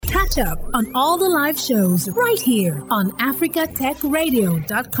Catch up on all the live shows right here on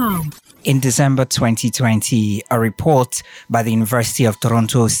africatechradio.com. In December 2020, a report by the University of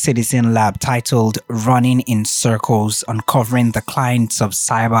Toronto Citizen Lab titled Running in Circles, Uncovering the Clients of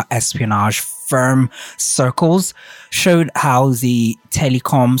Cyber Espionage Firm Circles showed how the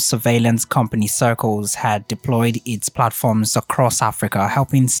telecom surveillance company Circles had deployed its platforms across Africa,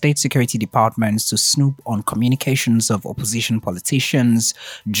 helping state security departments to snoop on communications of opposition politicians,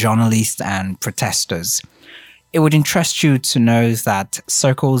 journalists, and protesters. It would interest you to know that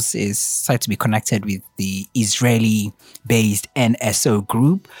Circles is said to be connected with the Israeli-based NSO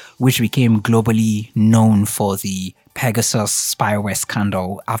group, which became globally known for the Pegasus spyware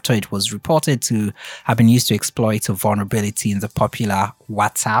scandal after it was reported to have been used to exploit a vulnerability in the popular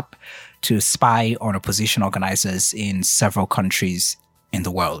WhatsApp to spy on opposition organizers in several countries in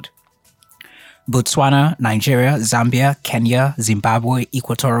the world. Botswana, Nigeria, Zambia, Kenya, Zimbabwe,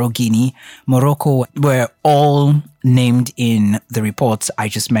 Equatorial Guinea, Morocco were all named in the reports I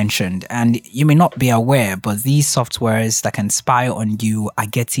just mentioned. And you may not be aware, but these softwares that can spy on you are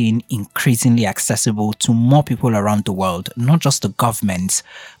getting increasingly accessible to more people around the world, not just the government,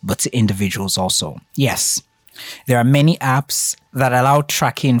 but to individuals also. Yes. There are many apps that allow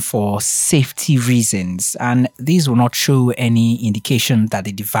tracking for safety reasons, and these will not show any indication that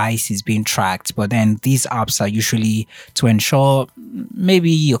the device is being tracked. But then these apps are usually to ensure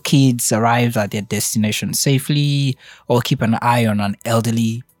maybe your kids arrive at their destination safely, or keep an eye on an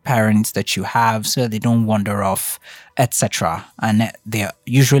elderly parent that you have so they don't wander off, etc. And they're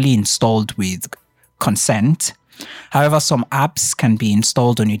usually installed with consent. However, some apps can be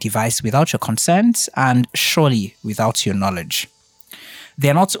installed on your device without your consent and surely without your knowledge.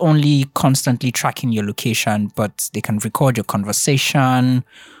 They're not only constantly tracking your location, but they can record your conversation,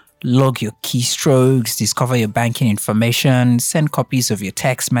 log your keystrokes, discover your banking information, send copies of your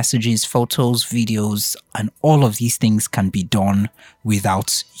text messages, photos, videos, and all of these things can be done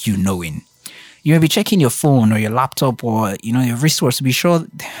without you knowing. You may be checking your phone or your laptop or your wristwatch to be sure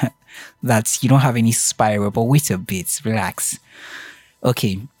that you don't have any spyware, but wait a bit, relax.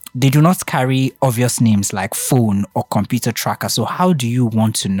 Okay, they do not carry obvious names like phone or computer tracker, so how do you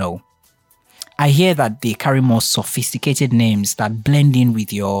want to know? I hear that they carry more sophisticated names that blend in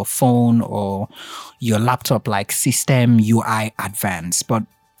with your phone or your laptop like System UI Advanced, but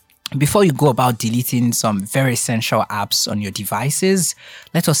before you go about deleting some very essential apps on your devices,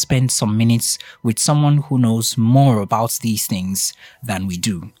 let us spend some minutes with someone who knows more about these things than we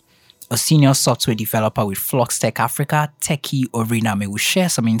do. A senior software developer with FluxTechAfrica, Techie Oriname, will share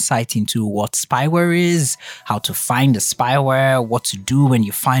some insight into what spyware is, how to find a spyware, what to do when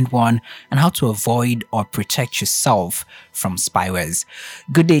you find one, and how to avoid or protect yourself from spywares.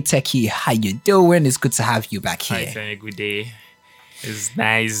 Good day, Techie. How you doing? It's good to have you back here. Hi, Tony. Good day. It's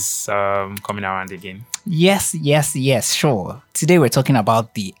nice coming around again. Yes, sure. Today we're talking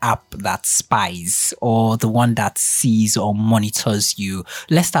about the app that spies or the one that sees or monitors you.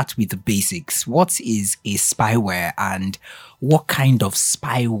 Let's start with the basics. What is a spyware and what kind of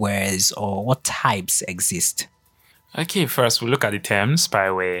spywares or what types exist? Okay, first we'll look at the term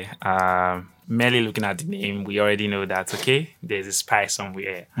spyware. Merely looking at the name, we already know that, okay, there's a spy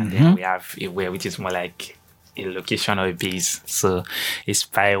somewhere. And then we have a where, which is more like a location or a base. So a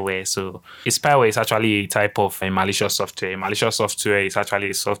spyware. So a spyware is actually a type of a malicious software. Malicious software is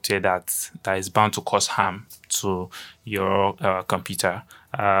actually a software that is bound to cause harm to your computer.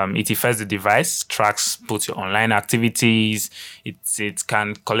 It affects the device, tracks both your online activities. It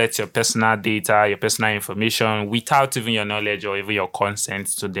can collect your personal data, your personal information without even your knowledge or even your consent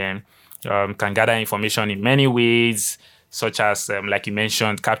to them. Can gather information in many ways, such as, like you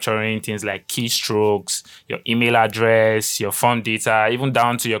mentioned, capturing things like keystrokes, your email address, your phone data, even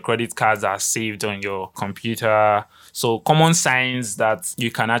down to your credit cards are saved on your computer. So common signs that you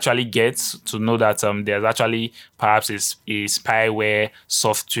can actually get to know that there's actually perhaps a spyware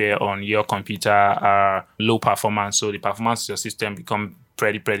software on your computer are low performance. So the performance of your system become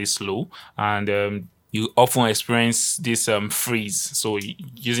pretty slow. And you often experience this freeze. So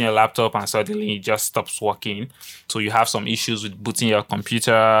using your laptop and suddenly it just stops working. So you have some issues with booting your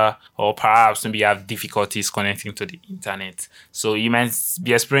computer, or perhaps maybe you have difficulties connecting to the internet. So you might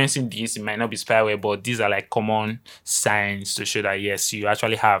be experiencing this. It might not be spyware, but these are like common signs to show that yes, you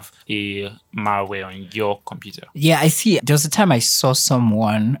actually have a malware on your computer. Yeah, I see. There was a time I saw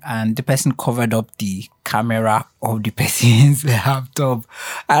someone and the person covered up the camera of the person's laptop.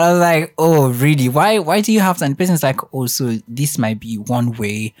 And I was like, oh, really? Why do you have that? And the person's like, oh, so this might be one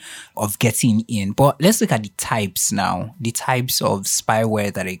way of getting in. But let's look at the types now, the types of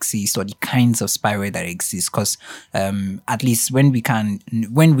spyware that exist, or the kinds of spyware that exist. Because at least when we can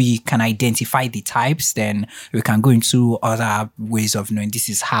identify the types, then we can go into other ways of knowing this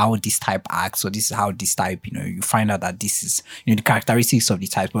is how this type acts, or this is how this type, you find out that this is, the characteristics of the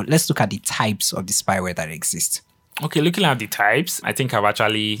types. But let's look at the types of the spyware that exist. Okay, looking at the types, I think I've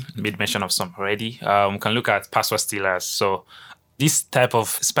actually made mention of some already. We can look at password stealers. So this type of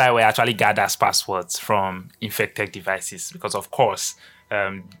spyware actually gathers passwords from infected devices because, of course,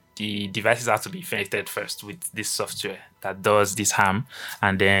 the devices have to be infected first with this software that does this harm,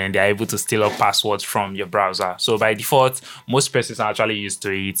 and then they're able to steal up passwords from your browser. So by default, most persons are actually used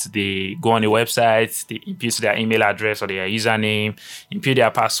to it. They go on a website, they input their email address or their username, input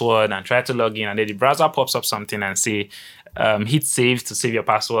their password, and try to log in, and then the browser pops up something and say, hit save to save your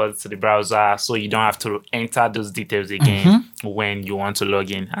password to the browser, so you don't have to enter those details again when you want to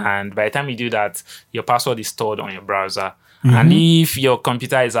log in. And by the time you do that, your password is stored on your browser. And if your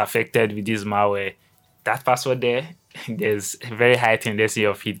computer is affected with this malware, that password there's a very high tendency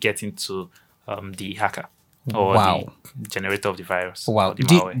of it getting to the hacker or the generator of the virus. Wow. The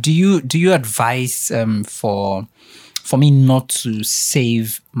malware. Do you advise for me not to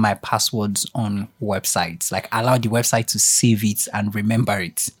save my passwords on websites? Like, allow the website to save it and remember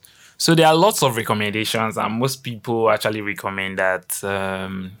it? So there are lots of recommendations, and most people actually recommend that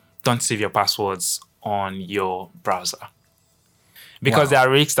don't save your passwords on your browser, because there are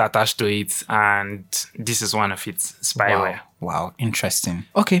risks attached to it, and this is one of its spyware. Wow, interesting.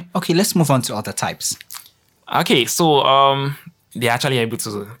 Okay, let's move on to other types. Okay, so they're actually able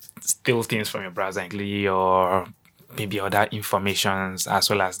to steal things from your browser, including your maybe other informations as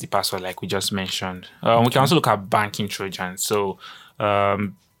well as the password, like we just mentioned. We can also look at banking trojans. So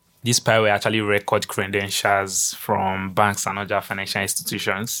this spyware actually record credentials from banks and other financial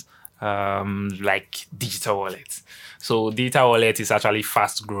institutions, like digital wallets. So digital wallet is actually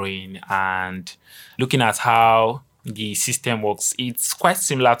fast growing, and looking at how the system works, it's quite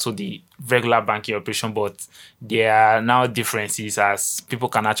similar to the regular banking operation, but there are now differences, as people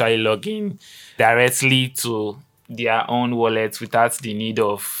can actually log in directly to their own wallet without the need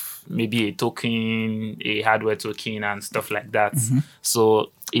of maybe a token, a hardware token, and stuff like that. So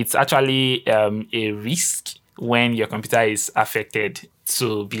it's actually a risk when your computer is affected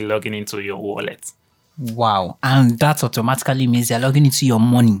to be logging into your wallet. Wow. And that automatically means they're logging into your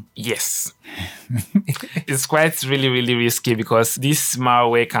money. Yes. It's quite really, really risky, because this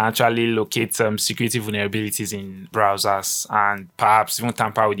malware can actually locate security vulnerabilities in browsers and perhaps even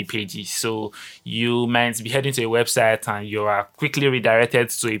tamper with the pages. So you might be heading to a website and you are quickly redirected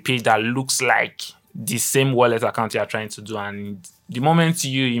to a page that looks like the same wallet account you are trying to do, and the moment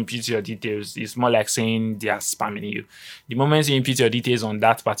you input your details, it's more like saying they are spamming you. The moment you input your details on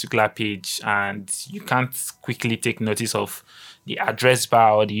that particular page and you can't quickly take notice of the address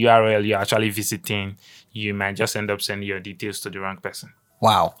bar or the URL you're actually visiting, you might just end up sending your details to the wrong person.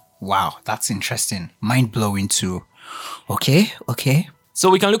 Wow, that's interesting. Mind-blowing too. Okay. So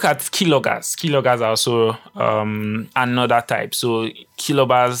we can look at keyloggers. Keyloggers are also another type. So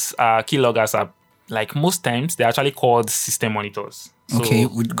keyloggers are, like most times, they're actually called system monitors. So, okay,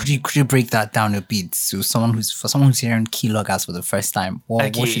 could you break that down a bit? So for someone who's hearing keyloggers for the first time,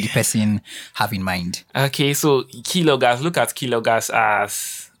 what should the person have in mind? Okay, so keyloggers, look at keyloggers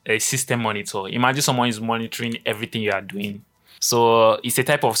as a system monitor. Imagine someone is monitoring everything you are doing. So it's a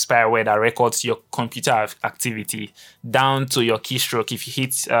type of spyware that records your computer activity down to your keystroke. If you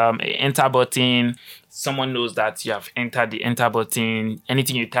hit enter button, someone knows that you have entered the enter button.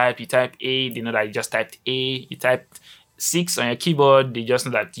 Anything you type A, they know that you just typed A. You typed 6 on your keyboard, they just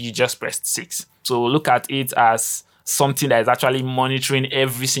know that you just pressed 6. So look at it as something that is actually monitoring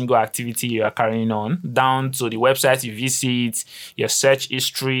every single activity you are carrying on, down to the website you visit, your search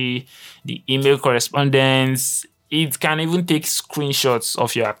history, the email correspondence. It can even take screenshots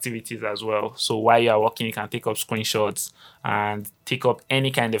of your activities as well. So while you are working, you can take up screenshots and take up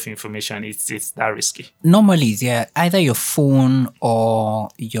any kind of information. It's that risky. Normally, either your phone or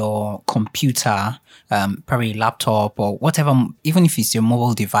your computer, probably laptop or whatever, even if it's your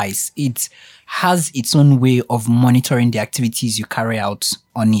mobile device, it has its own way of monitoring the activities you carry out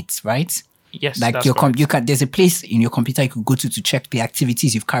on it, right? Yes, like there's a place in your computer you could go to check the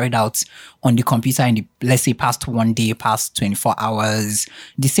activities you've carried out on the computer in the, let's say, past 1 day, past 24 hours.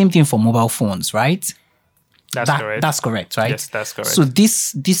 The same thing for mobile phones, right? That's correct. That's correct, right? Yes, that's correct. So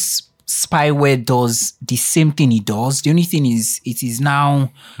this spyware does the same thing it does. The only thing is it is now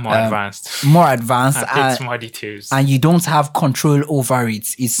more advanced. More advanced. And takes more details. And you don't have control over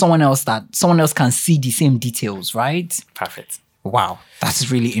it. It's someone else can see the same details, right? Perfect. Wow, that's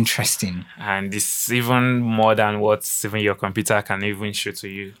really interesting. And it's even more than what even your computer can even show to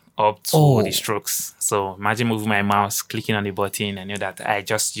you, up to the strokes. So imagine moving my mouse, clicking on the button, and know that I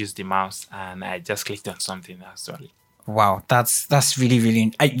just used the mouse and I just clicked on something actually. Wow, that's really,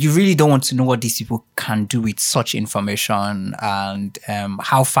 really... you really don't want to know what these people can do with such information and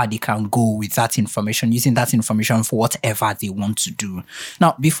how far they can go with that information, using that information for whatever they want to do.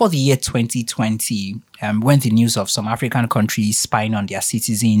 Now, before the year 2020, when the news of some African countries spying on their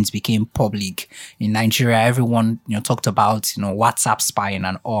citizens became public, in Nigeria, everyone talked about WhatsApp spying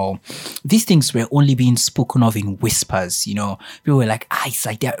and all. These things were only being spoken of in whispers. People were like, it's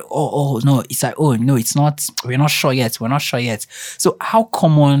like that. No, it's like, no, it's not. We're not sure yet. So how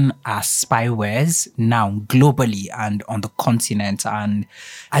common are spywares now globally and on the continent? And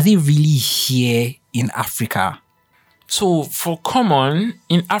are they really here in Africa? So for common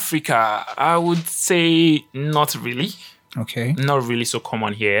in Africa, I would say not really. Okay. Not really so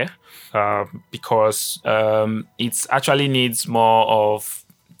common here because it actually needs more of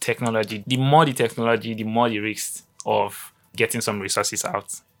technology. The more the technology, the more the risk of getting some resources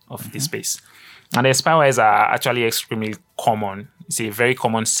out of the space. And the spywares are actually extremely common. It's a very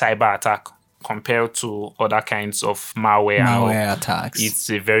common cyber attack compared to other kinds of malware attacks. It's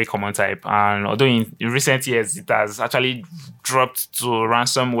a very common type. And although in recent years, it has actually dropped to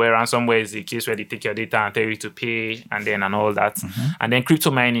ransomware. Ransomware is the case where they take your data and tell you to pay and all that. And then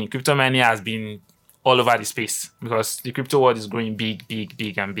crypto mining. Crypto mining has been all over the space because the crypto world is growing big.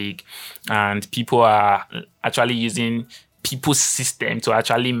 And people are actually using people's system to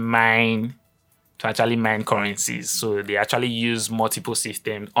actually mine currencies. So they actually use multiple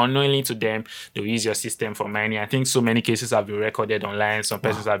systems. Unknowingly to them, they'll use your system for mining. I think so many cases have been recorded online. Some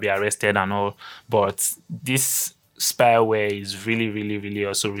persons have been arrested and all. But this spyware is really, really, really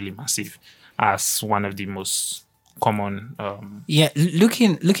also really massive as one of the most common.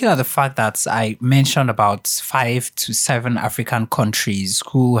 Looking at the fact that I mentioned about 5 to 7 African countries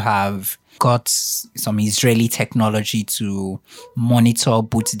who have got some Israeli technology to monitor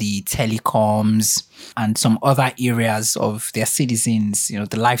both the telecoms and some other areas of their citizens,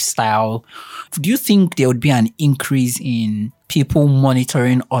 the lifestyle. Do you think there would be an increase in people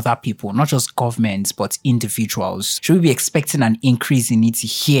monitoring other people, not just governments, but individuals? Should we be expecting an increase in it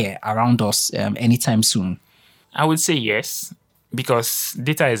here around us anytime soon? I would say yes, because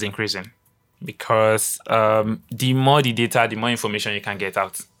data is increasing. Because the more the data, the more information you can get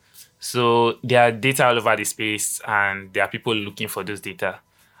out. So there are data all over the space and there are people looking for those data.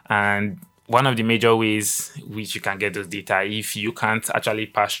 And one of the major ways which you can get those data, if you can't actually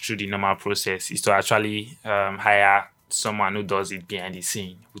pass through the normal process, is to actually hire someone who does it behind the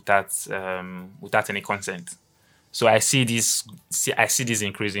scene without any consent. So I see this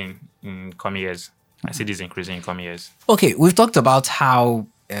increasing in coming years. Okay, we've talked about how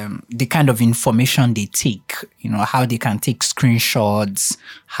the kind of information they take, how they can take screenshots,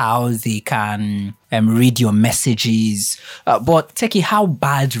 how they can read your messages. But Techie, how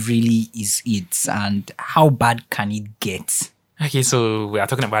bad really is it and how bad can it get? Okay, so we are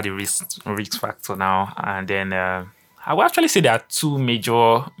talking about the risk factor now. And then I will actually say there are two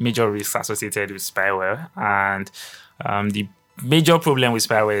major risks associated with spyware. And the major problem with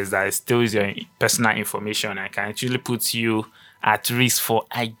spyware is that it steals your personal information and can actually put you at risk for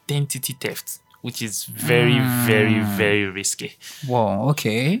identity theft, which is very, very, very risky. Wow,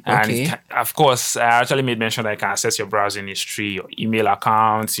 okay. And of course, I actually made mention that I can access your browsing history, your email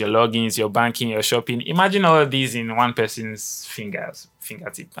accounts, your logins, your banking, your shopping. Imagine all of these in one person's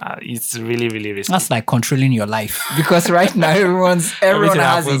fingertip. It's really, really risky. That's like controlling your life, because right now everyone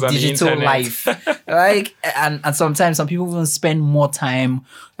has a digital life. Like, and sometimes some people even spend more time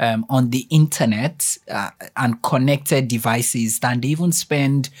on the internet and connected devices than they even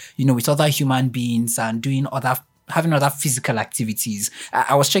spend, with other human beings and having other physical activities.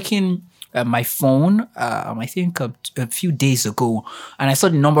 I was checking my phone, I think a few days ago, and I saw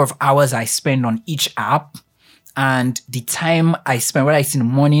the number of hours I spend on each app. And the time I spend, whether it's in the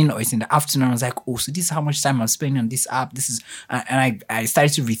morning or it's in the afternoon, I was like, so this is how much time I'm spending on this app. And I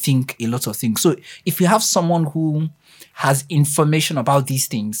started to rethink a lot of things. So if you have someone who has information about these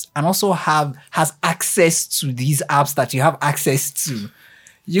things and also has access to these apps that you have access to,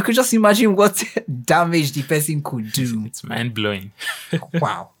 you could just imagine what damage the person could do. It's mind-blowing.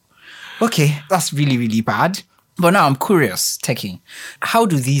 Wow. Okay, that's really, really bad. But now I'm curious, Techie, how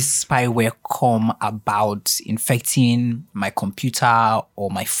do these spyware come about infecting my computer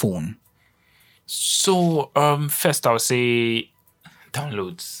or my phone? So, first I'll say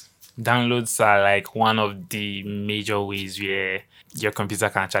downloads. Downloads are like one of the major ways where your computer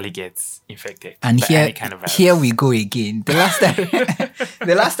can actually get infected. And by here, any kind of virus. here we go again.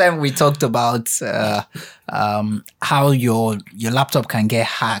 The last time we talked about how your laptop can get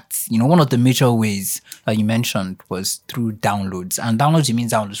hacked. One of the major ways that you mentioned was through downloads. And downloads, you mean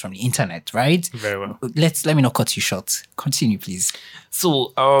downloads from the internet, right? Very well. Let me not cut you short. Continue, please.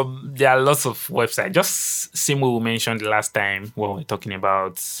 So there are lots of websites. Just same way we mentioned the last time when we were talking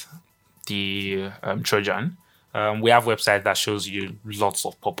about the Trojan. We have websites that shows you lots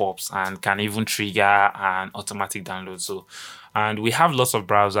of pop-ups and can even trigger an automatic download. So, and we have lots of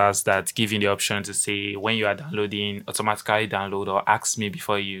browsers that give you the option to say when you are downloading, automatically download or ask me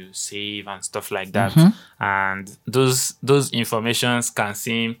before you save and stuff like that. And those informations can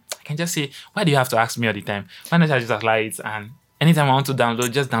seem, I can just say, why do you have to ask me all the time? Why not I just apply it and anytime I want to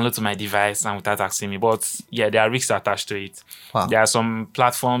download, just download to my device and without asking me. But yeah, there are risks attached to it. Wow. There are some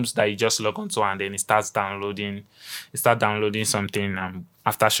platforms that you just log onto and then it starts downloading something. And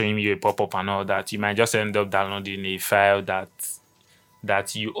after showing you a pop-up and all that, you might just end up downloading a file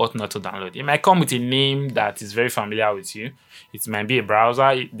that you ought not to download. It might come with a name that is very familiar with you. It might be a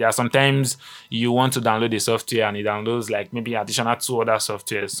browser. There are sometimes you want to download a software and it downloads like maybe additional 2 other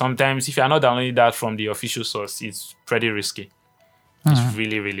softwares. Sometimes if you are not downloading that from the official source, it's pretty risky. It's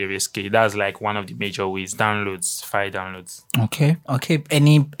really, really risky. That's like one of the major ways. Downloads, file downloads. Okay.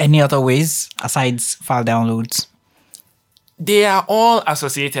 Any other ways aside file downloads? They are all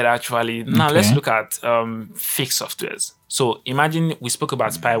associated actually. Now let's look at fake softwares. So imagine we spoke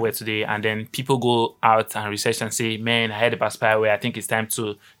about spyware today and then people go out and research and say, man, I heard about spyware. I think it's time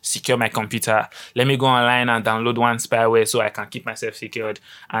to secure my computer. Let me go online and download one spyware so I can keep myself secured.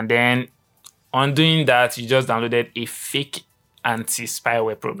 And then on doing that, you just downloaded a fake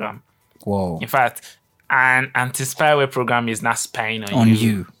anti-spyware program. Whoa. In fact, an anti-spyware program is not spying on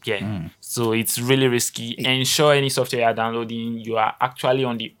you. Yeah. So it's really risky. Ensure any software you're downloading, you are actually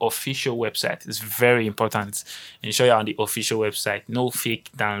on the official website. It's very important. Ensure you're on the official website. No fake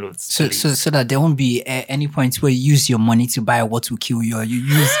downloads. So that there won't be any point where you use your money to buy what will kill you, or you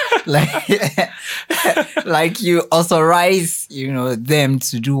use like you authorize, them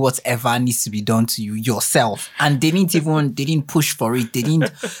to do whatever needs to be done to you yourself. And they didn't push for it. They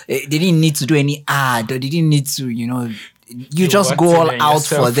didn't need to do any ad, or they didn't need to, you just go all out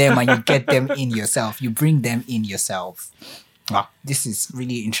yourself. For them and you get them in yourself. You bring them in yourself. Wow, this is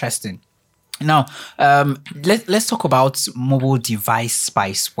really interesting. Now, let's talk about mobile device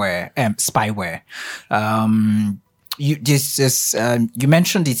spyware. You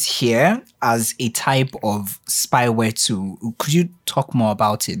mentioned it here as a type of spyware tool. Could you talk more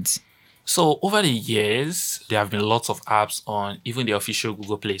about it? So over the years, there have been lots of apps on even the official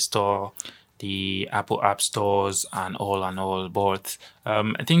Google Play Store, the Apple App Stores and all. But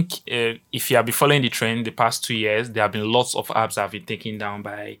I think if you have been following the trend the past 2 years, there have been lots of apps that have been taken down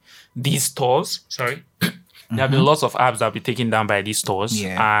by these stores. Sorry. There have been lots of apps that have been taken down by these stores.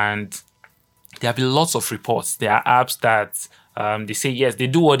 Yeah. And there have been lots of reports. There are apps that they say, yes, they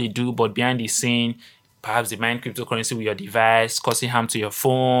do what they do, but behind the scene, perhaps they mine cryptocurrency with your device, causing harm to your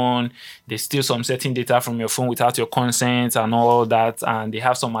phone. They steal some certain data from your phone without your consent and all that. And they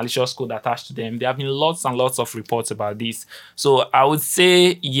have some malicious code attached to them. There have been lots and lots of reports about this. So I would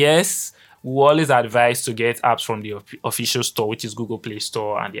say, yes, we always advise to get apps from the official store, which is Google Play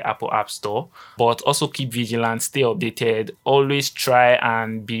Store and the Apple App Store. But also keep vigilant, stay updated. Always try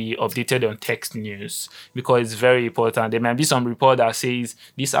and be updated on tech news because it's very important. There might be some report that says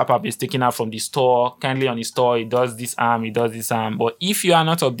this app is taken out from the store. Kindly on the store, it does this harm, it does this harm. But if you are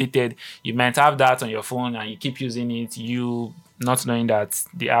not updated, you might have that on your phone and you keep using it, you not knowing that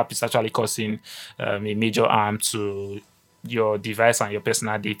the app is actually causing a major harm to your device and your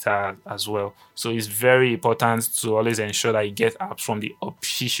personal data as well. So it's very important to always ensure that you get apps from the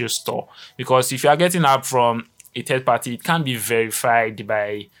official store, because if you are getting app from a third party, it can be verified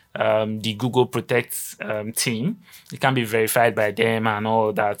by the Google Protect team. It can be verified by them and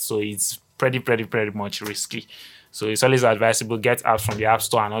all that. So it's pretty much risky. So it's always advisable get apps from the App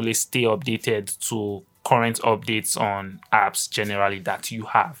Store and always stay updated to current updates on apps generally that you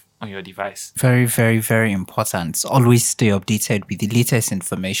have on your device. Very, very, very important. Always stay updated with the latest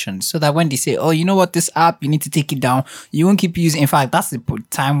information so that when they say, oh, you know what, this app, you need to take it down, you won't keep using. In fact, that's the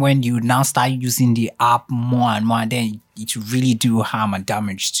time when you now start using the app more and more, and then it really do harm and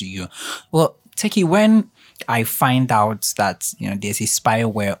damage to you. Well, Techie, when I find out that there's a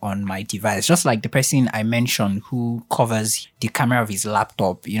spyware on my device, just like the person I mentioned who covers the camera of his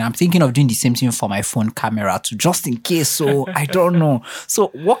laptop. I'm thinking of doing the same thing for my phone camera too, just in case. So I don't know. So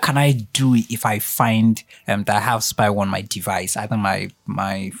what can I do if I find that I have spyware on my device, either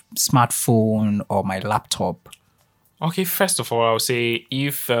my smartphone or my laptop? Okay, first of all, I would say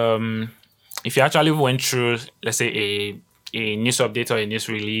if you actually went through, let's say, a news update or a news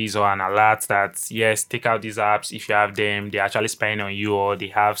release or an alert that, yes, take out these apps. If you have them, they're actually spying on you, or they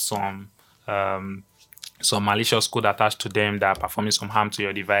have some malicious code attached to them that are performing some harm to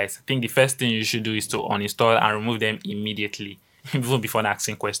your device. I think the first thing you should do is to uninstall and remove them immediately, even before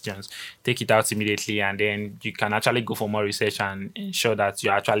asking questions. Take it out immediately, and then you can actually go for more research and ensure that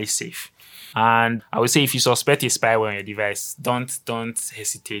you're actually safe. And I would say if you suspect a spyware on your device, don't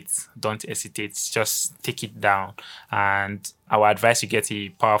hesitate. Don't hesitate. Just take it down. And I would advise you get a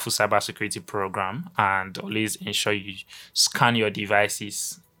powerful cybersecurity program, and always ensure you scan your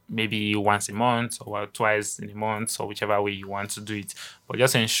devices maybe once a month or twice in a month, or whichever way you want to do it. But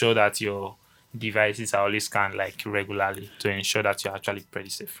just ensure that your devices are always scanned regularly to ensure that you're actually pretty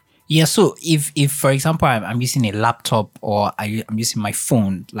safe. Yeah, so if for example, I'm using a laptop or I'm using my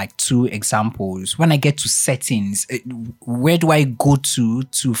phone, like two examples, when I get to settings, where do I go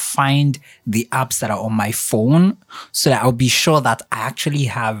to find the apps that are on my phone, so that I'll be sure that I actually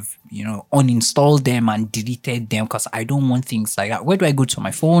have, uninstalled them and deleted them, because I don't want things like that. Where do I go to on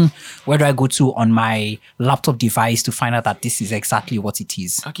my phone? Where do I go to on my laptop device to find out that this is exactly what it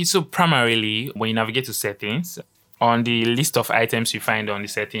is? Okay, so primarily when you navigate to settings, on the list of items you find on the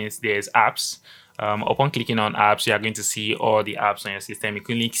settings, there's apps. Upon clicking on apps, you are going to see all the apps on your system,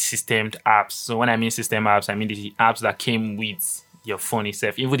 including systemed apps. So when I mean system apps, I mean the apps that came with your phone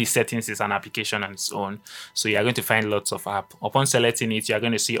itself. Even the settings is an application on its own. So you are going to find lots of apps. Upon selecting it, you are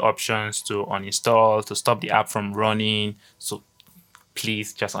going to see options to uninstall, to stop the app from running. So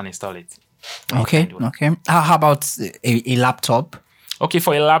please just uninstall it. Okay. How about a laptop? Okay,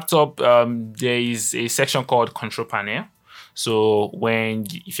 for a laptop, there is a section called Control Panel. So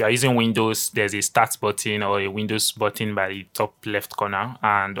if you are using Windows, there's a Start button or a Windows button by the top left corner.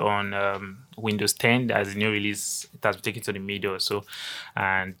 And on Windows 10, there's a new release. It has been taken to the middle. So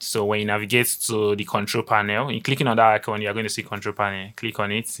when you navigate to the Control Panel, you clicking on that icon, you're going to see Control Panel. Click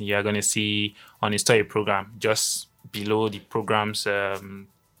on it. You're going to see Uninstall a Program just below the programs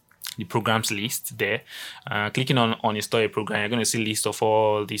list there. Clicking on Install a Program, you're going to see a list of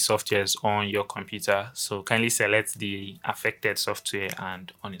all the softwares on your computer. So kindly select the affected software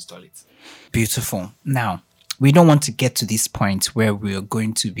and uninstall it. Beautiful. Now, we don't want to get to this point where we're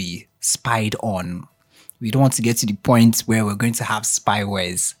going to be spied on. We don't want to get to the point where we're going to have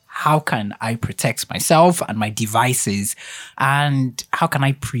spywares. How can I protect myself and my devices? And how can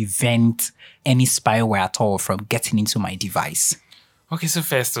I prevent any spyware at all from getting into my device? Okay, so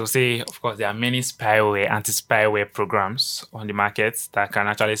first I'll say, of course, there are many spyware, anti-spyware programs on the market that can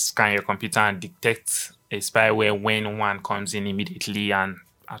actually scan your computer and detect a spyware when one comes in immediately and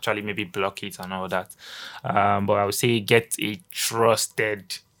actually maybe block it and all that. But I would say get a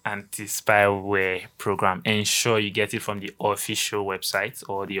trusted anti-spyware program. Ensure you get it from the official website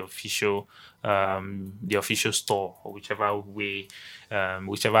or the official store, or whichever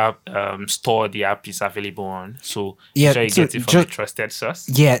store the app is available on. So ensure you get it from a trusted source.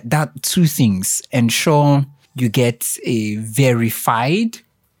 Yeah, that two things. Ensure you get a verified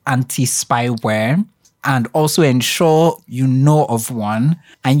anti-spyware, and also ensure you know of one,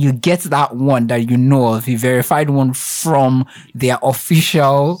 and you get that one that you know of, the verified one, from their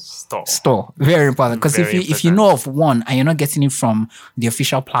official store. Very important, because if you know of one and you're not getting it from the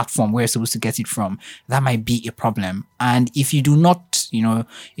official platform where you're supposed to get it from, that might be a problem. And if you do not,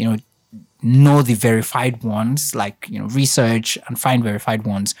 know the verified ones, research and find verified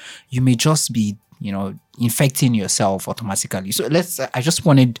ones, you may just be infecting yourself automatically. So I just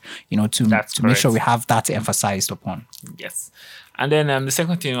wanted, to make sure we have that emphasized upon. Yes. And then the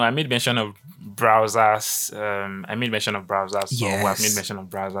second thing, I made mention of browsers. Yes. So I've made mention of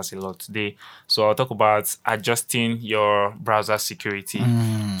browsers a lot today. So I'll talk about adjusting your browser security.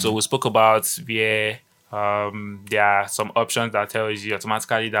 So we spoke about where there are some options that tells you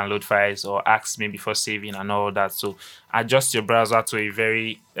automatically download files or ask me before saving and all that. So adjust your browser to a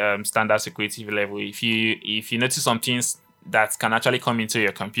very standard security level. If you notice some things that can actually come into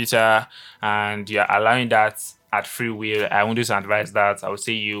your computer and you're allowing that at free will, I wouldn't advise that. I would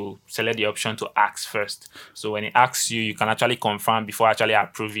say you select the option to ask first. So when it asks you, you can actually confirm before actually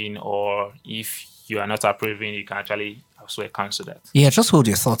approving, or if you are not approving, you can actually also cancel that. Yeah, just hold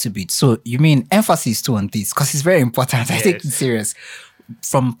your thoughts a bit. So you mean emphasis too on this, because it's very important. I take it serious.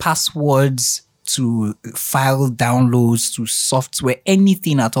 From passwords to file downloads, to software,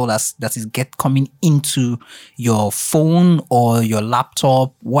 anything at all that is coming into your phone or your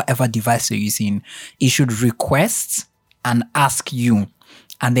laptop, whatever device you're using, it should request and ask you,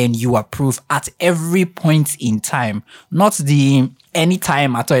 and then you approve at every point in time, not the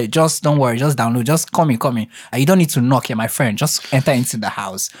anytime at all. Just don't worry, just download, just come in. You don't need to knock, my friend, just enter into the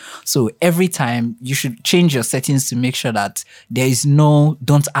house. So every time you should change your settings to make sure that there is no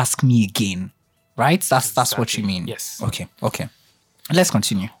don't ask me again, right? That's what you mean. Yes. Okay. Let's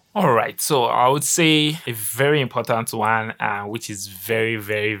continue. All right. So I would say a very important one, which is very,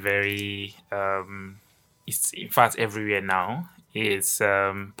 very, very, it's in fact everywhere now, is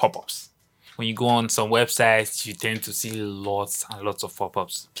pop-ups. When you go on some websites, you tend to see lots and lots of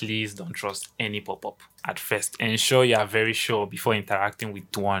pop-ups. Please don't trust any pop-up at first. Ensure you are very sure before interacting with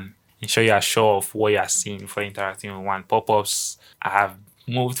one. Ensure you are sure of what you are seeing before interacting with one. Pop-ups have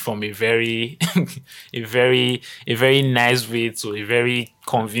moved from a very a very nice way to a very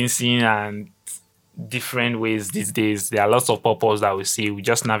convincing and different ways these days. There are lots of pop-ups that we see. We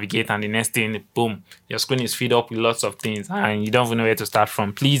just navigate and the next thing, boom, your screen is filled up with lots of things and you don't even know where to start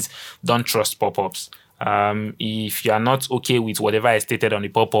from. Please don't trust pop-ups. If you are not okay with whatever is stated on the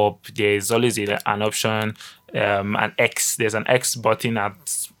pop-up, there's always an option, an X. There's an X button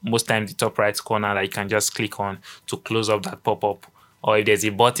at most times the top right corner that you can just click on to close up that pop-up. Or if there's a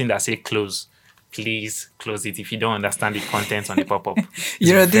button that says close, please close it if you don't understand the content on the pop-up.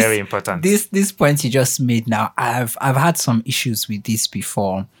 It's very important. This point you just made now, I've had some issues with this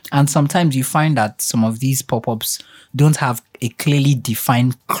before. And sometimes you find that some of these pop-ups don't have a clearly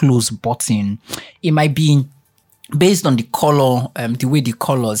defined close button. It might be based on the color, the way the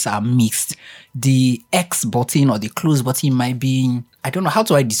colors are mixed. The X button or the close button might be, I don't know, how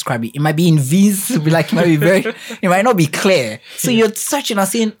do I describe it? It might be invisible, like it might not be clear. So you're searching and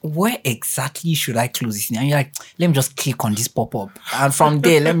saying, where exactly should I close this? And you're like, let me just click on this pop-up. And from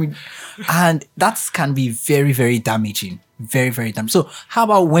there, and that can be very, very damaging. Very, very damaging. So how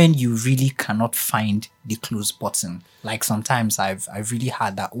about when you really cannot find the close button? Like sometimes I've really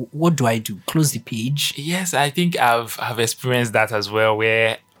had that. What do I do? Close the page? Yes, I think I've experienced that as well,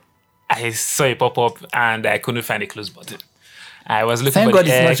 where I saw a pop-up and I couldn't find a close button. I was looking Thank for God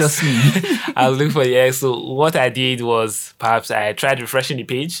the X. It's not just me. I was looking for the X. So what I did was perhaps I tried refreshing the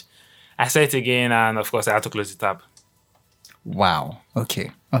page. I saw it again and of course I had to close the tab. Wow.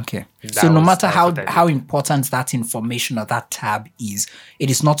 Okay. So no matter how important that information or that tab is, it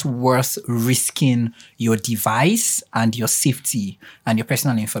is not worth risking your device and your safety and your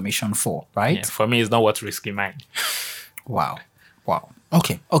personal information for, right? Yeah, for me, it's not worth risking mine. Wow.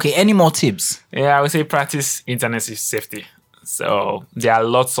 Okay. Any more tips? Yeah, I would say practice internet safety. So there are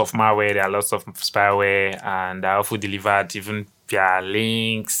lots of malware, there are lots of spyware, and they're often delivered even via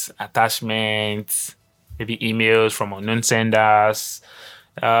links, attachments, maybe emails from unknown senders.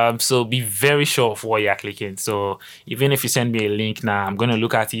 So be very sure of what you're clicking. So even if you send me a link now, I'm going to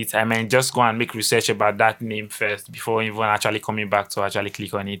look at it. I mean, just go and make research about that name first before even actually coming back to actually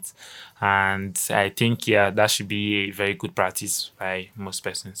click on it. And I think, that should be a very good practice by most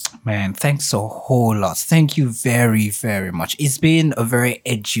persons. Man, thanks a whole lot. Thank you very, very much. It's been a very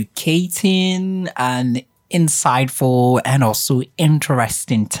educating and insightful and also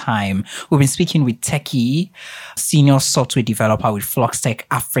interesting time. We've been speaking with Techie, senior software developer with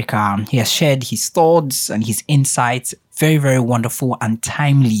FluxTechAfrica. He has shared his thoughts and his insights. Very, very wonderful and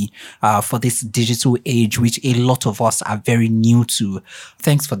timely for this digital age, which a lot of us are very new to.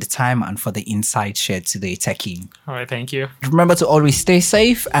 Thanks for the time and for the insight shared today, Techie. All right, thank you. Remember to always stay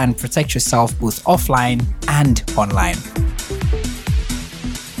safe and protect yourself both offline and online.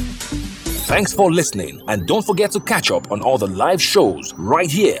 Thanks for listening, and don't forget to catch up on all the live shows right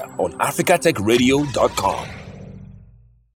here on africatechradio.com.